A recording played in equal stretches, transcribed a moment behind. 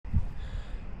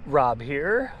Rob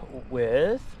here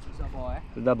with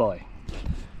The boy.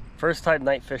 First time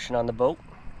night fishing on the boat.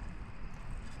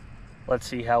 Let's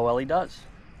see how well he does.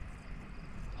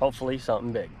 Hopefully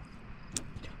something big.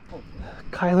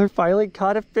 Kyler finally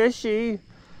caught a fishy.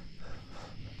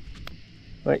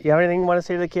 Wait, you have anything you want to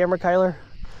say to the camera, Kyler?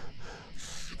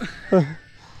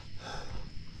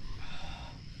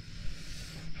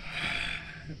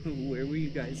 Where were you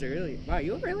guys earlier? Wow,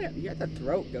 you had the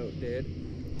throat goat, dude.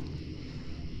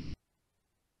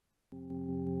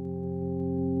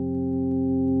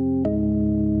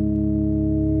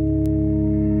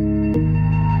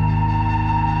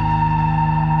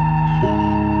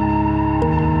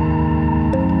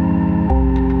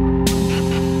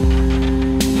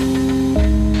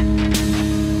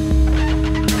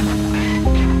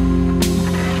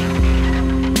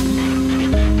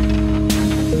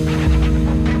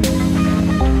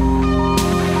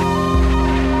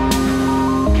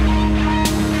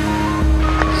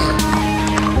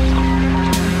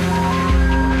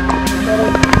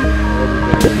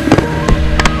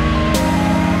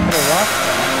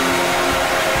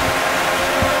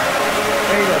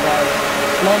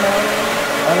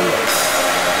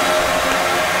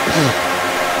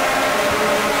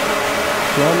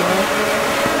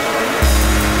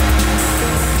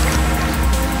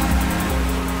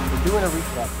 We're doing a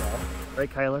recap now, right,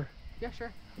 Kyler? Yeah,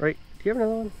 sure. Right? Do you have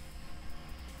another one?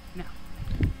 No.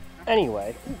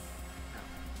 Anyway,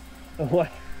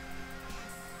 what?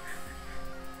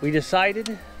 We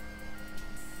decided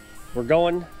we're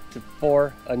going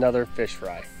for another fish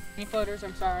fry. Any floaters?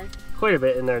 I'm sorry. Quite a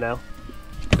bit in there now.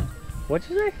 What'd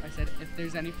you say? I said if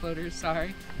there's any floaters,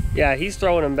 sorry. Yeah, he's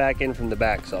throwing them back in from the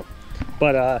back, so.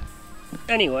 But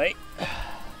anyway,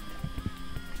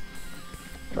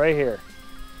 right here.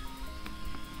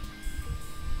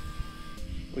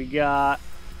 We got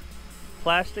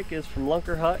plastic is from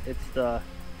Lunker Hut. It's the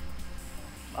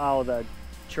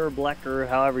Cherbleck, or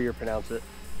however you pronounce it,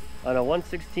 on a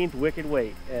 1/16 wicked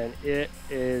weight, and it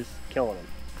is killing him.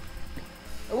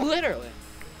 Literally.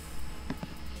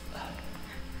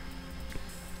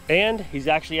 And he's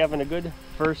actually having a good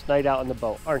first night out on the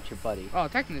boat, aren't you, buddy? Oh,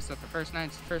 technically it's not the first night.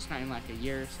 It's the first night in like a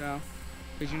year or so.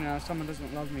 Because, you know, someone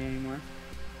doesn't love me anymore.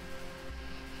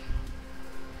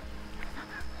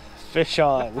 Fish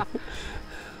on.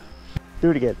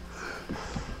 Do it again.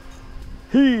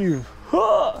 Heave.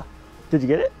 Huh. Did you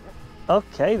get it?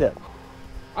 Okay then.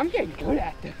 I'm getting good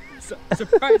at this.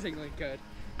 Surprisingly good.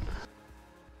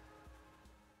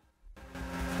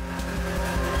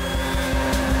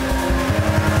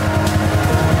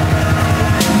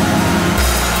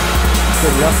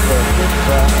 Good enough for a fish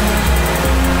fry.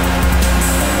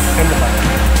 In the bite.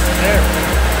 There.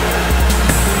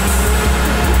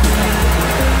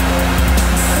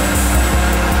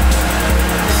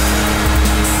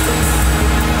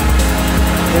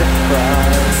 Fish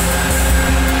fry.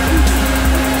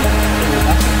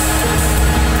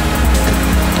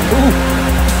 Ooh.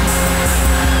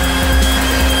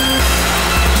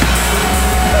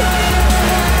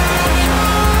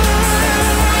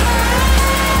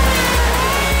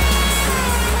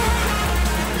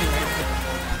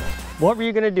 What were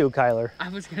you gonna do, Kyler? I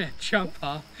was gonna jump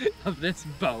off of this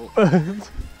boat.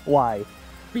 Why?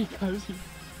 Because he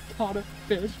caught a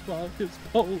fish while his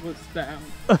pole was down.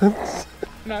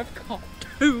 And I've caught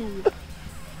two.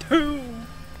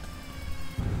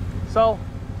 So,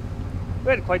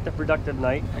 we had quite the productive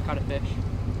night. I caught a fish.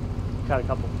 Caught a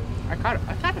couple fish. I caught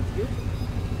a few.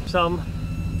 Some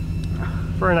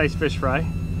for a nice fish fry.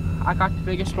 I caught the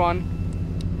biggest one.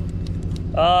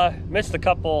 Missed a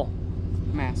couple.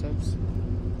 Massives.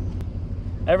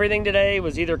 Everything today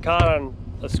was either caught on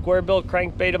a square bill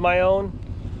crankbait of my own,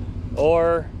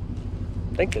 or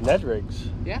I think the Ned rigs.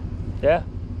 Yeah. Yeah.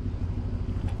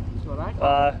 That's what I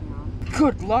caught.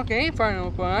 Good luck. I ain't finding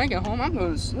no fun. I get home, I'm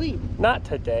going to sleep. Not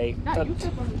today. No, you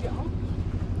kept on the job.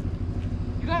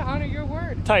 You gotta honor your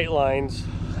word. Tight lines.